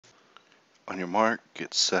On your mark,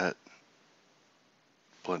 get set,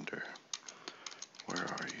 blender. Where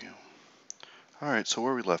are you? Alright, so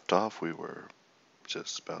where we left off, we were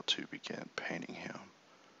just about to begin painting him.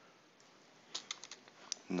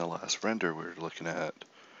 In the last render we were looking at,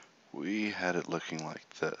 we had it looking like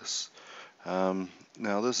this.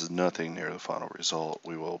 Now this is nothing near the final result.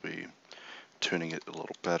 We will be tuning it a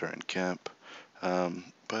little better in GIMP,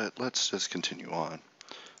 but let's just continue on.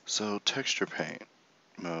 So texture paint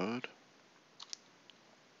mode,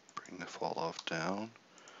 bring the fall off down,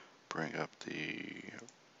 bring up the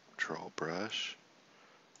draw brush,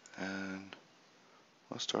 and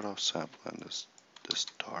let's start off sampling this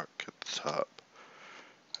dark at the top.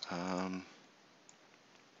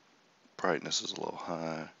 Brightness is a little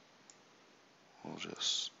high.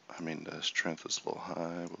 The strength is a little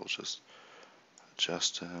high. We'll just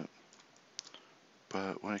adjust it.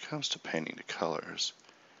 But when it comes to painting the colors,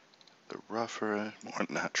 the rougher, more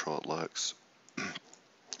natural it looks,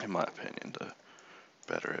 in my opinion, the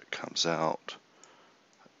better it comes out.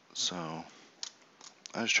 So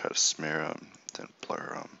I just try to smear them, then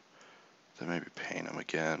blur them, then maybe paint them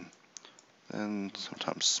again, then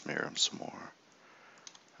sometimes smear them some more.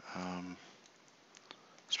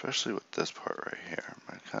 Especially with this part right here,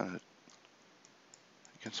 it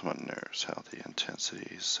gets on my nerves how the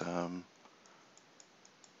intensities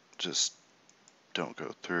just don't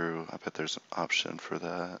go through. I bet there's an option for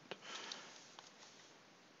that.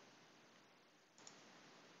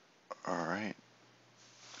 Alright,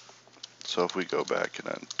 so if we go back and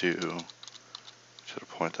undo to the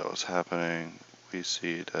point that was happening, we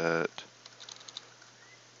see that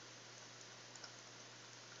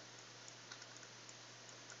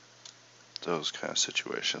those kind of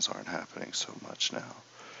situations aren't happening so much now.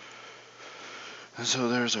 And so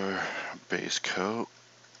there's our base coat,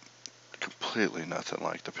 completely nothing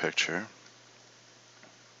like the picture,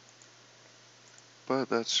 but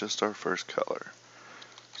that's just our first color.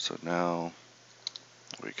 So now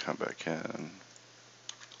we come back in,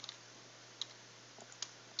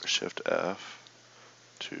 Shift F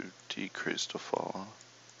to decrease the fall.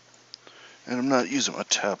 And I'm not using my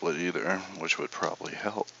tablet either, which would probably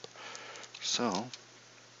help. So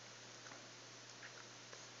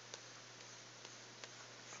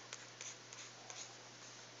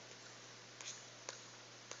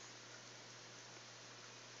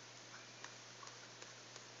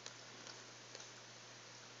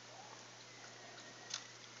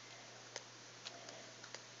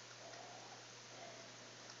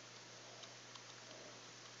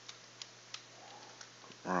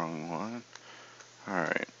wrong one.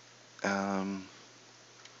 Alright.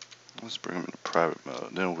 Let's bring them into private mode.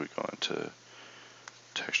 Then we go into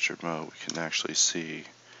texture mode. We can actually see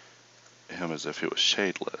him as if he was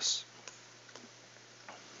shadeless.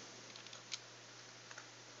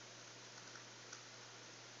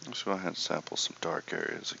 Let's go ahead and sample some dark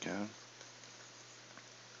areas again.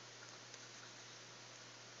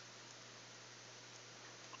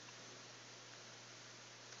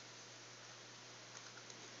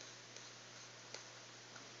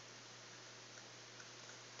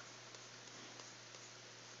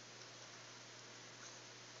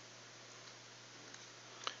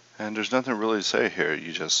 And there's nothing really to say here.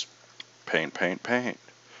 You just paint, paint, paint.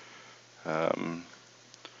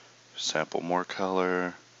 Sample more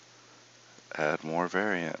color, add more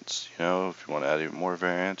variants. You know, if you want to add even more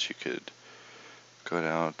variants, you could go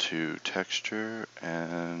down to texture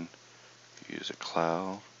and use a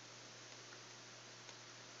cloud.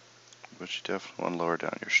 But you definitely want to lower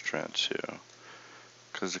down your strength too,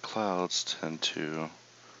 because the clouds tend to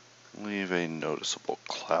leave a noticeable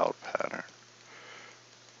cloud pattern.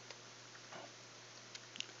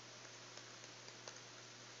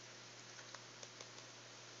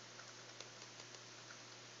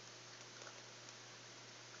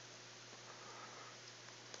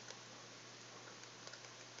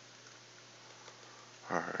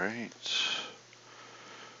 Alright.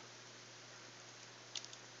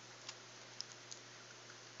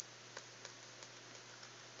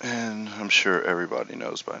 And I'm sure everybody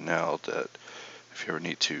knows by now that if you ever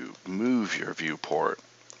need to move your viewport,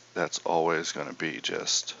 that's always going to be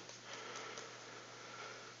just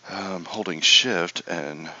holding shift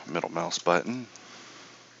and middle mouse button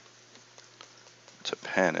to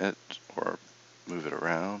pan it or move it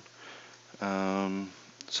around.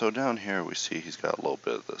 So down here we see he's got a little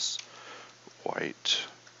bit of this white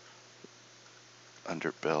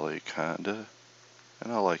underbelly kinda,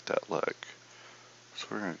 and I like that look. So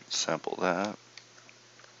we're going to sample that.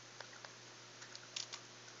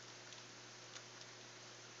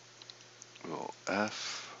 We'll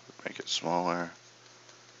F, make it smaller.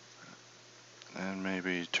 And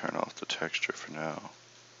maybe turn off the texture for now.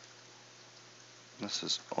 This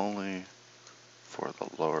is only for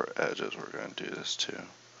the lower edges we're going to do this to.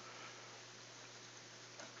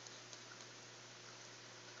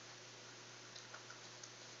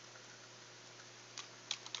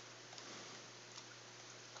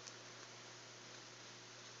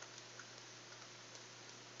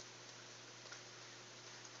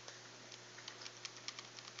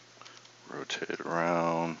 Rotate it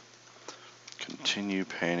around. Continue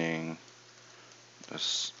painting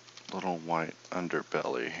this little white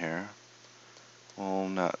underbelly here. Well,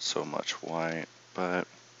 not so much white, but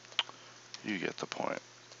you get the point.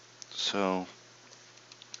 So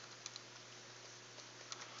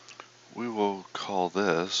we will call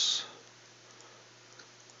this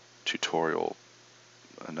tutorial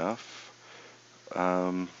enough.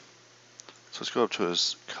 So let's go up to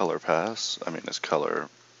his color pass, his color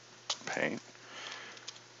paint,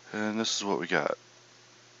 and this is what we got.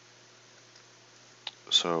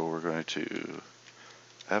 So we're going to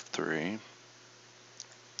F3,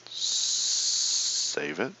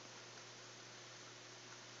 save it,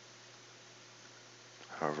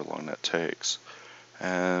 however long that takes,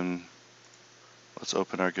 and let's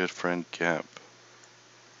open our good friend GIMP.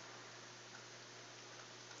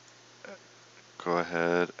 Go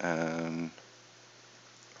ahead and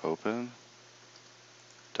open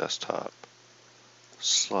desktop,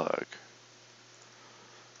 Slug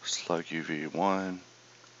UV1,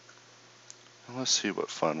 and let's see what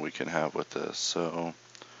fun we can have with this. So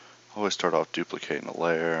always start off duplicating a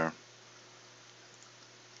layer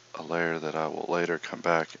that I will later come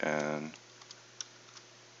back and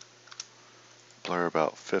blur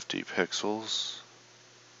about 50 pixels,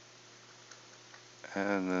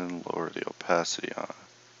 and then lower the opacity on.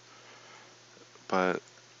 But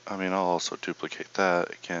I'll also duplicate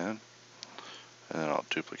that again, and then I'll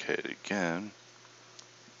duplicate it again.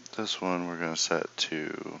 This one we're going to set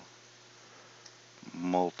to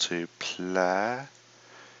multiply,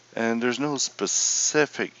 and there's no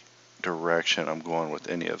specific direction I'm going with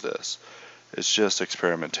any of this. It's just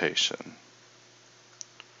experimentation.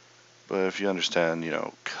 But if you understand,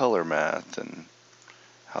 color math and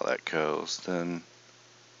how that goes, then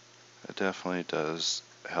it definitely does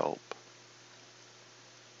help.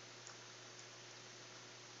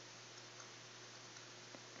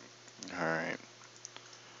 Alright.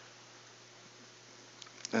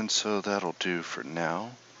 And so that'll do for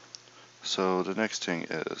now. So the next thing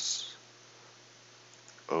is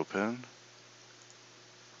open.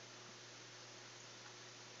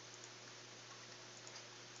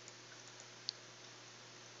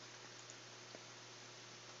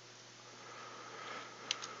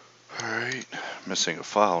 Alright, missing a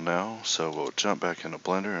file now, so we'll jump back into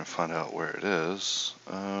Blender and find out where it is.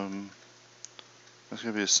 It's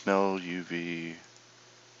going to be a Snell UV.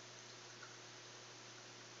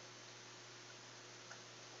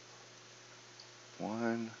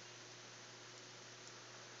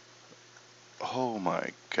 Oh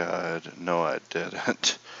my god, no I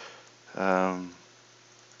didn't.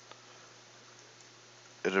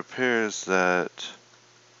 It appears that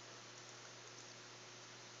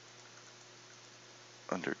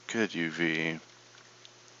under good UV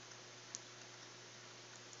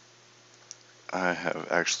I have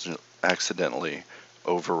accidentally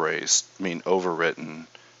overwritten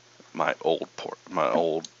my old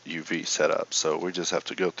UV setup, so we just have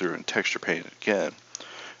to go through and texture paint it again.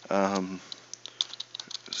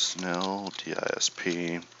 Snell DISP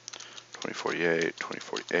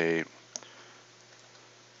 2048.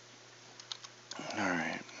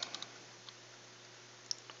 Alright.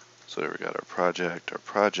 So there we got our project. Our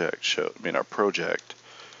project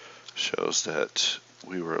shows that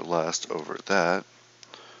we were last over that.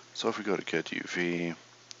 So if we go to Good UV,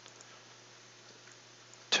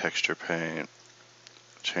 texture paint,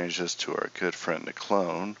 change this to our good friend the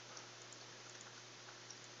clone.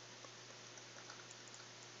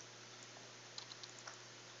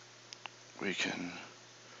 We can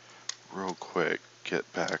real quick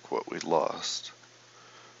get back what we lost,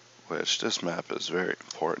 which this map is very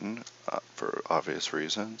important for obvious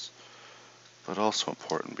reasons, but also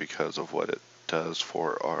important because of what it does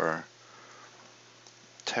for our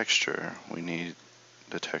texture. We need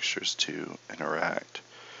the textures to interact,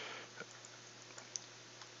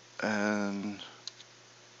 and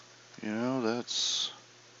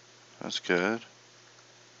that's good,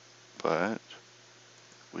 but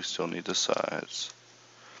we still need the sides.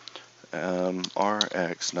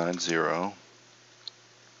 RX90,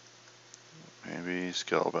 maybe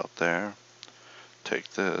scale about there. Take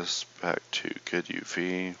this back to Good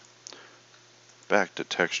UV, back to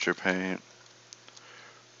texture paint,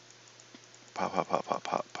 pop, pop, pop, pop,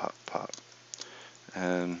 pop, pop, pop.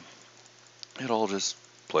 And it all just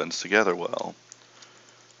blends together well.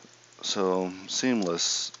 So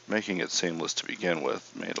seamless, making it seamless to begin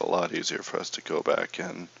with made it a lot easier for us to go back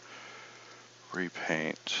and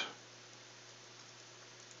repaint.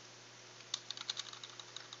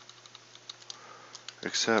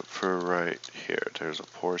 Except for right here, there's a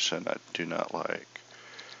portion I do not like,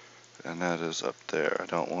 and that is up there. I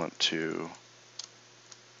don't want to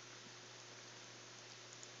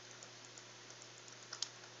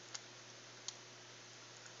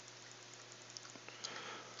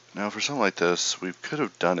now for something like this, we could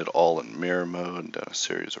have done it all in mirror mode and done a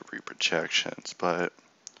series of reprojections, but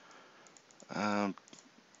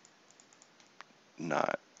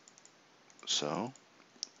not. So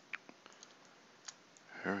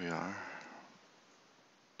here we are,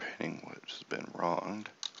 painting what has been wronged.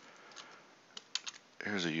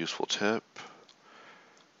 Here's a useful tip.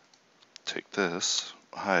 Take this,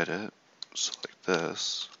 hide it, select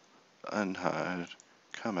this, unhide,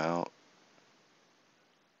 come out,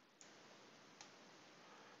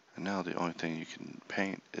 and now the only thing you can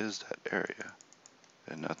paint is that area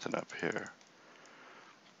and nothing up here.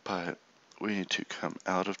 But we need to come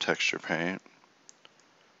out of texture paint,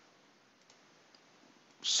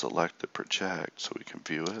 select the project so we can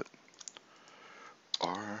view it,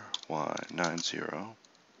 RY90,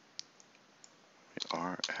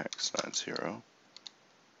 RX90,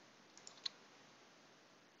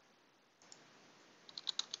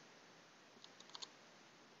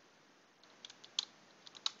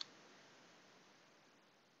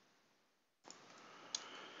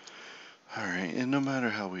 alright, and no matter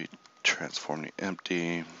how we transform the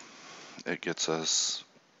empty, it gets us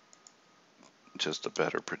just a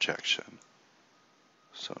better projection.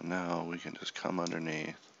 So now we can just come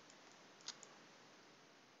underneath,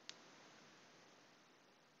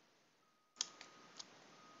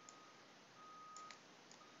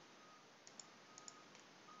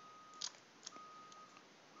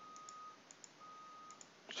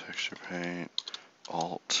 texture paint,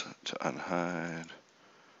 Alt to unhide,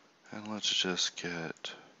 and let's just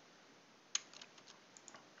get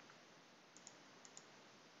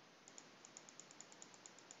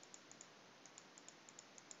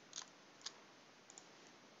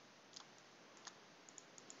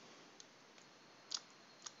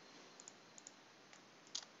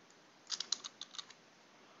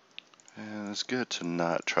and it's good to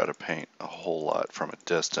not try to paint a whole lot from a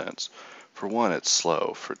distance. For one, it's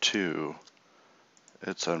slow. For two,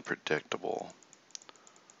 it's unpredictable.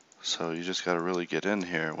 So you just got to really get in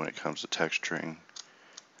here when it comes to texturing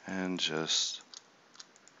and just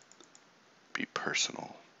be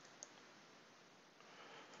personal.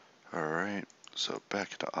 Alright, so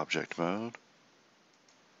back into object mode,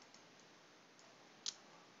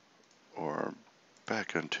 or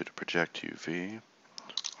back into the project UV,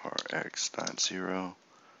 RX90.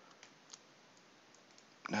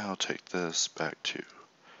 Now take this back to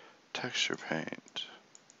texture paint.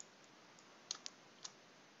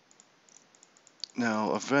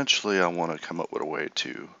 Now eventually I want to come up with a way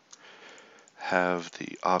to have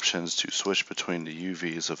the options to switch between the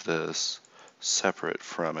UVs of this separate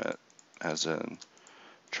from it, as in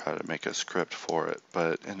try to make a script for it,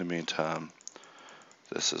 but in the meantime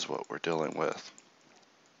this is what we're dealing with.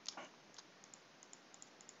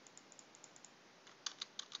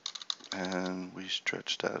 And we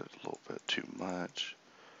stretched that a little bit too much,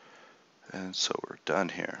 and so we're done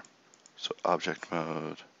here. So object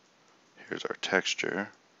mode, here's our texture,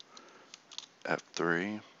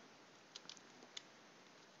 F3,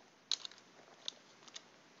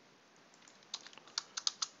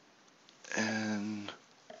 and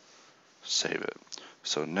save it.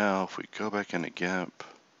 So now if we go back into GIMP,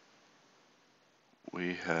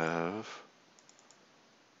 we have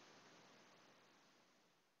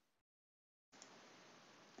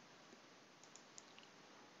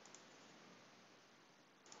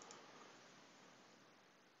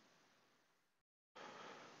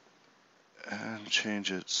and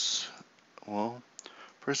change its, well,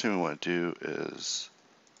 first thing we want to do is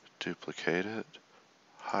duplicate it,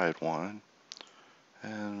 hide one,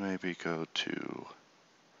 and maybe go to,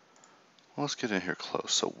 well, let's get in here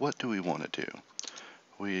close. So what do we want to do?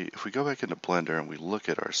 If we go back into Blender and we look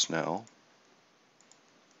at our Snell,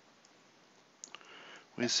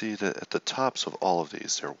 we see that at the tops of all of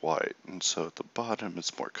these they're white, and so at the bottom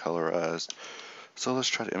it's more colorized. So let's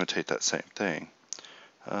try to imitate that same thing.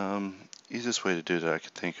 Easiest way to do that I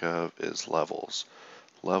can think of is levels.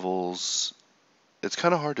 Levels, it's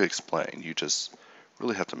kind of hard to explain. You just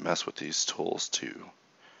really have to mess with these tools to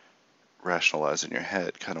rationalize in your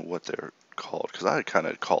head kind of what they're called, because I kind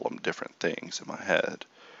of call them different things in my head.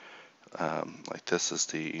 Like this is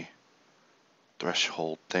the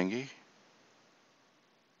threshold thingy.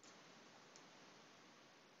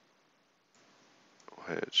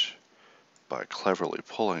 Which, by cleverly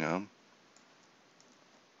pulling them,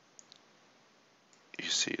 you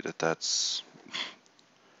see that that's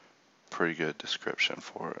pretty good description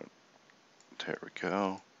for it. There we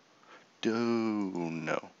go.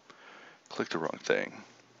 No. Click the wrong thing.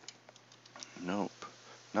 Nope.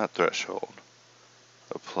 Not threshold.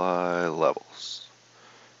 Apply levels.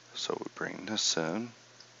 So we bring this in,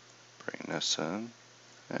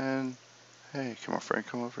 and hey, come on friend,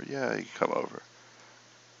 come over. Yeah, you can come over.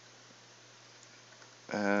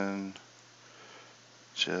 And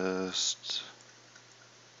just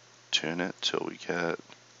tune it till we get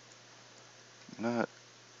not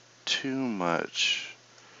too much,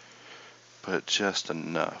 but just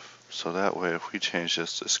enough. So that way if we change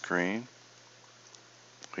this to screen,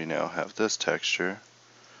 we now have this texture.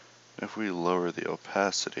 If we lower the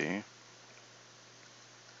opacity,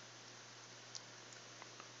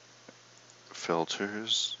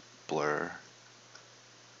 filters, blur,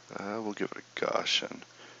 we'll give it a Gaussian.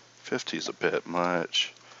 50 is a bit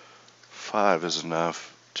much. 5 is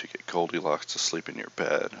enough to get Goldilocks to sleep in your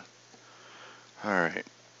bed. Alright,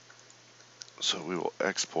 so we will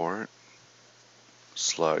export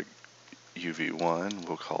Slug UV1.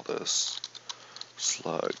 We'll call this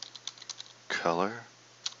Slug Color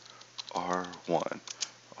R1.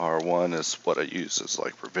 R1 is what I use as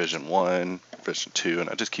like revision 1, revision 2, and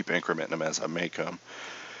I just keep incrementing them as I make them.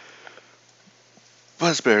 But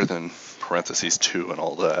it's better than parentheses 2 and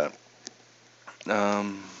all that.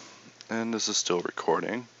 And this is still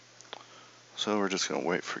recording. So we're just going to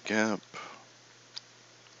wait for GIMP.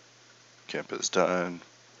 GIMP is done.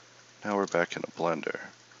 Now we're back into Blender.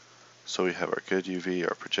 So we have our good UV,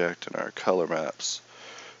 our project, and our color maps.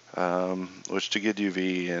 Which the good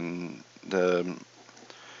UV and the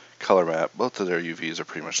color map, both of their UVs are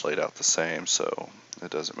pretty much laid out the same, so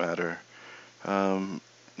it doesn't matter.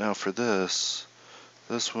 Now for this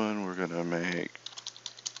one we're going to make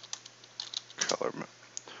color map.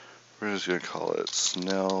 We're just going to call it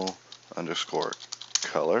Snell underscore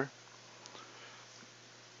color.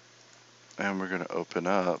 And we're going to open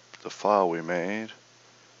up the file we made,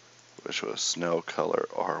 which was Snell color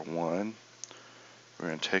R1. We're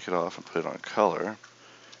going to take it off and put it on color.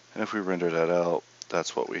 And if we render that out,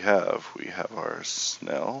 that's what we have. We have our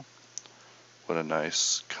Snell. What a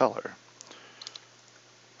nice color.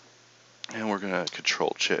 And we're going to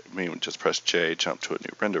control J, just press J, jump to a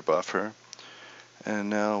new render buffer. And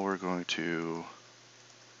now we're going to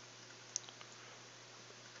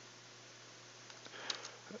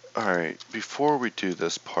alright, before we do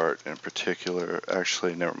this part in particular,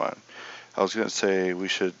 actually never mind. I was going to say we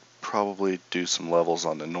should probably do some levels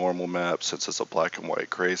on the normal map since it's a black and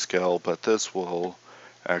white grayscale, but this will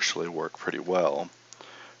actually work pretty well.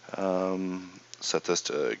 Set this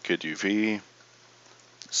to good UV,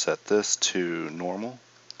 set this to normal,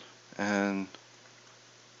 and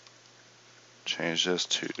change this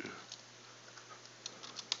to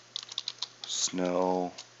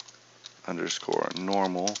Snell underscore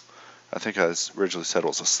normal. I think I originally said it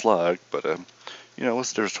was a slug, but you know,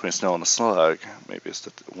 what's the difference between a Snell and a slug? Maybe it's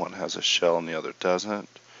that one has a shell and the other doesn't.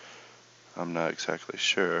 I'm not exactly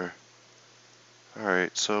sure.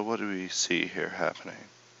 Alright, so what do we see here happening?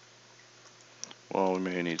 Well, we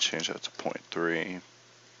may need to change that to 0.3.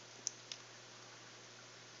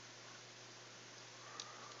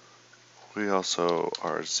 We also,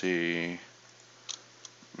 RZ,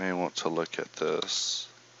 may want to look at this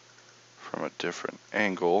from a different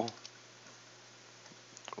angle,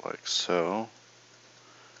 like so.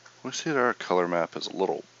 We see that our color map is a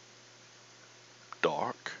little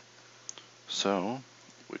dark, so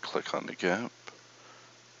we click on the GIMP,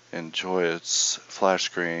 enjoy its flash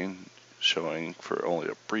screen showing for only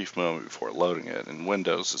a brief moment before loading it. In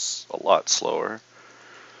Windows it's a lot slower.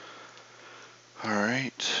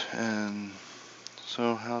 Alright, and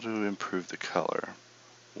so how to improve the color?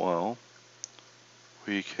 Well,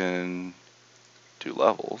 we can do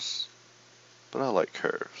levels, but I like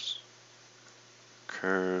curves.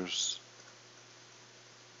 Curves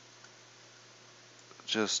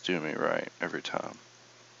just do me right every time.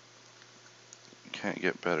 Can't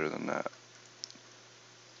get better than that.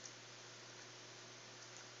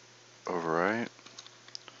 Overwrite,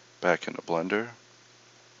 back into Blender.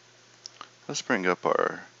 Let's bring up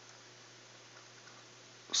our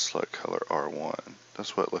Slug color R1.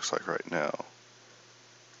 That's what it looks like right now.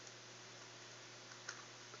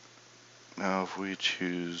 Now if we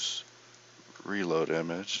choose reload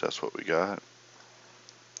image, that's what we got.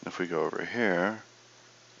 If we go over here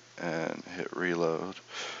and hit reload,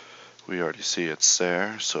 we already see it's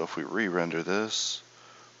there. So if we re-render this,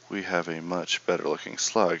 we have a much better looking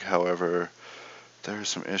slug. However, there are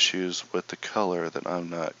some issues with the color that I'm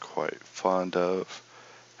not quite fond of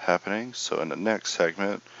happening. So in the next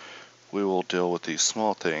segment, we will deal with these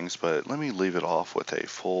small things, but let me leave it off with a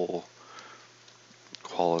full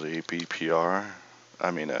quality BPR.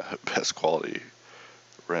 I mean a best quality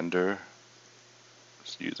render,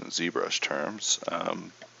 using ZBrush terms.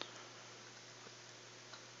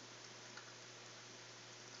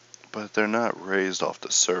 But they're not raised off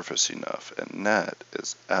the surface enough, and that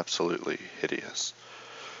is absolutely hideous.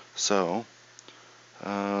 So,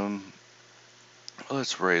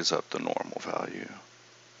 let's raise up the normal value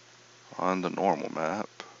on the normal map.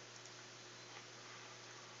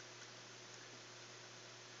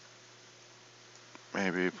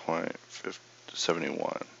 Maybe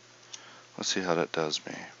 0.71. Let's see how that does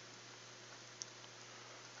me.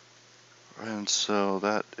 And so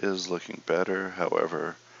that is looking better.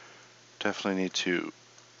 However, definitely need to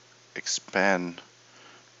expand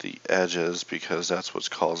the edges because that's what's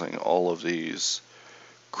causing all of these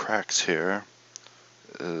cracks here,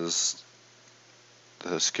 is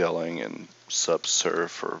the scaling and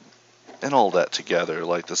subsurf and all that together.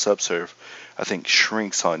 Like the subsurf, I think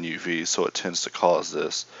shrinks on UV, so it tends to cause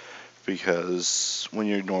this, because when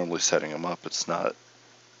you're normally setting them up, it's not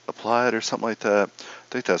applied or something like that. I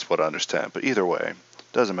think that's what I understand. But either way,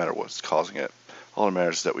 doesn't matter what's causing it. All that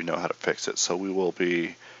matters is that we know how to fix it. So we will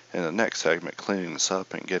be in the next segment cleaning this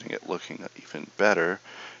up and getting it looking even better.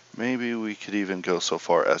 Maybe we could even go so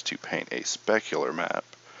far as to paint a specular map.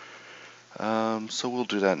 So we'll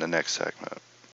do that in the next segment.